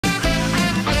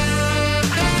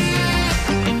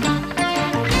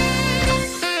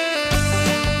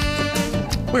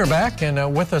We're back,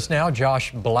 and with us now,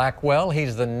 Josh Blackwell.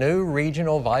 He's the new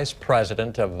Regional Vice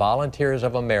President of Volunteers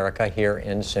of America here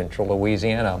in Central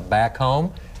Louisiana. Back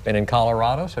home, been in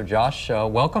Colorado, so Josh,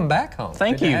 welcome back home.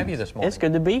 Thank you. Good to have you this morning. It's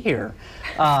good to be here.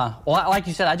 Well, like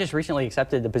you said, I just recently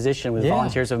accepted the position with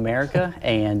Volunteers of America,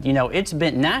 and you know, it's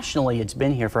been nationally, it's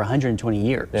been here for 120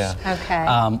 years. Yeah.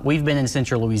 Okay. We've been in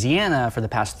Central Louisiana for the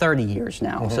past 30 years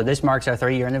now, so this marks our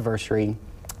 30-year anniversary.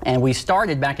 And we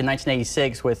started back in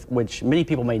 1986 with, which many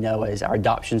people may know as our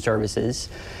adoption services.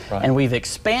 Right. And we've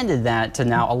expanded that to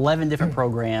now 11 different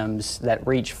programs that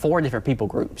reach 4 different people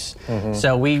groups.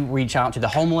 So we reach out to the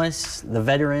homeless, the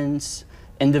veterans,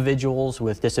 individuals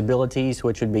with disabilities,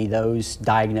 which would be those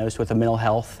diagnosed with a mental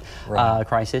health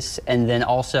crisis, and then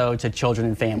also to children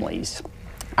and families.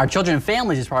 Our Children and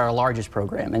Families is probably our largest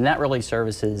program, and that really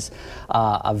services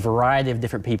a variety of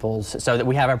different peoples. So that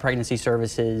we have our pregnancy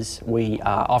services, we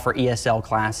offer ESL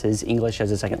classes, English as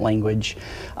a second language.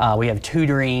 We have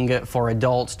tutoring for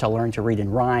adults to learn to read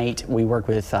and write. We work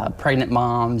with pregnant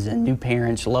moms and new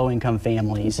parents, low-income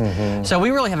families. So we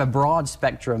really have a broad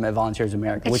spectrum at Volunteers of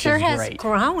America, which is great. It sure has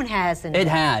grown, hasn't it? It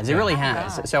has. It really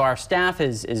has. So our staff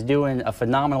is doing a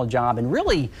phenomenal job, and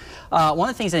really one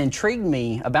of the things that intrigued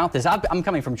me about this, I'm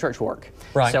coming from church work.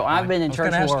 Right. So I've been in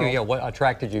church world. I was going to ask you, what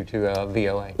attracted you to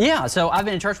VOA? Yeah, so I've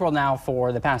been in church world now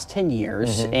for the past 10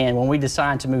 years, and when we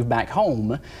decided to move back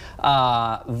home,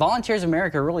 Volunteers of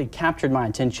America really captured my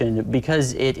attention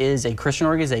because it is a Christian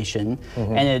organization,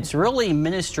 and it's really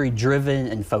ministry driven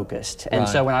and focused. And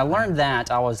so when I learned that,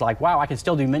 I was like, wow, I can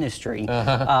still do ministry,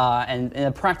 and in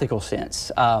a practical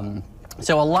sense.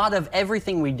 So a lot of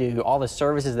everything we do, all the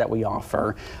services that we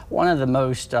offer, one of the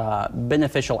most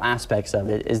beneficial aspects of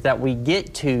it is that we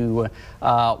get to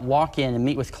walk in and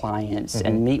meet with clients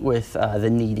and meet with the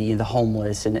needy, the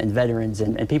homeless, and veterans,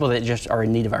 and people that just are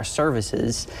in need of our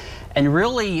services, and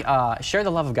really share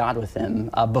the love of God with them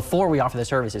before we offer the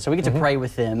services. So we get to pray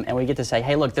with them, and we get to say,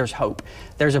 hey, look, there's hope.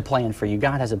 There's a plan for you.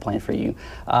 God has a plan for you.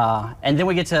 And then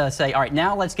we get to say, all right,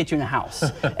 now let's get you in a house.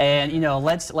 And, you know,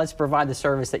 let's provide the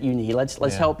service that you need.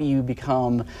 Let's help you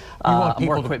become a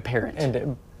more equipped parent.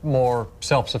 And more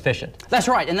self-sufficient. That's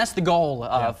right, and that's the goal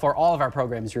for all of our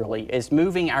programs, really, is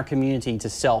moving our community to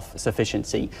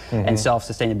self-sufficiency and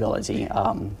self-sustainability.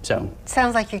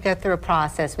 Sounds like you go through a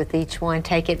process with each one,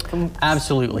 take it from...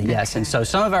 Absolutely, yes. And so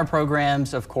some of our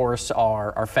programs, of course,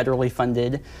 are federally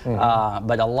funded,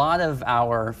 but a lot of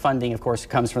our funding, of course,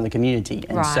 comes from the community.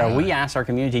 And so we ask our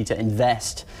community to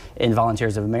invest in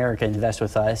Volunteers of America, invest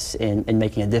with us in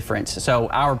making a difference. So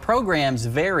our programs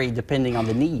vary depending on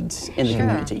the needs in the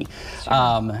community.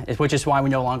 Which is why we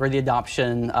no longer the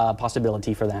adoption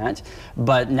possibility for that.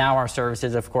 But now our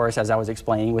services, of course, as I was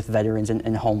explaining, with veterans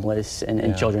and homeless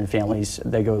and children and families,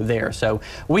 they go there. So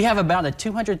we have about a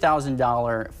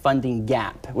 $200,000 funding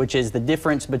gap, which is the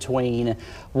difference between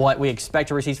what we expect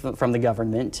to receive from the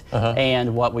government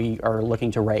and what we are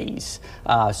looking to raise.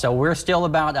 So we're still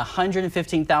about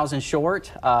 $115,000 short,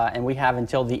 and we have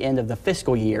until the end of the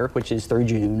fiscal year, which is through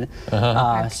June.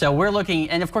 So we're looking,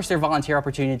 and of course there are volunteer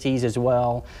opportunities as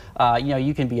well. You know,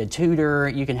 you can be a tutor,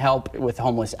 you can help with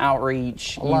homeless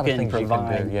outreach, a lot you of can things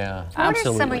provide. You can do, What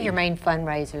are some of your main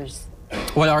fundraisers?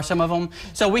 What are some of them?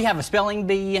 So we have a spelling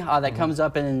bee that comes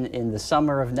up in the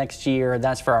summer of next year.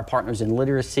 That's for our partners in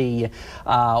literacy.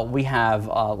 We have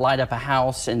Light Up a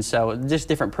House, and so just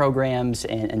different programs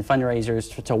and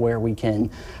fundraisers to where we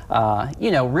can,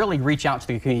 you know, really reach out to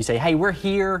the community and say, hey, we're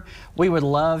here. We would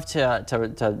love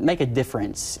to make a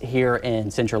difference here in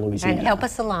Central Louisiana. And help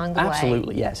us along the way.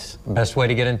 Absolutely, yes. Best way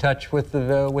to get in touch with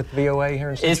with VOA here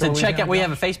in Central Louisiana? Is to check out, we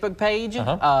have a Facebook page.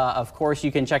 Of course,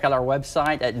 you can check out our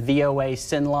website at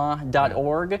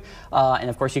voacenla.org. And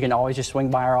of course, you can always just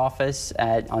swing by our office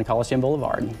on Coliseum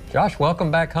Boulevard. Josh, welcome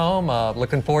back home.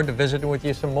 Looking forward to visiting with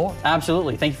you some more.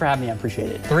 Absolutely. Thank you for having me. I appreciate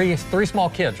it. Three small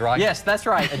kids, right? Yes, that's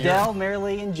right. Adele,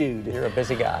 Marilee, and Jude. You're a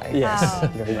busy guy. Yes,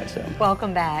 very much so.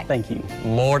 Welcome back. Thank you.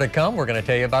 More to come. We're going to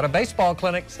tell you about a baseball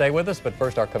clinic. Stay with us, but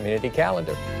first our community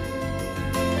calendar.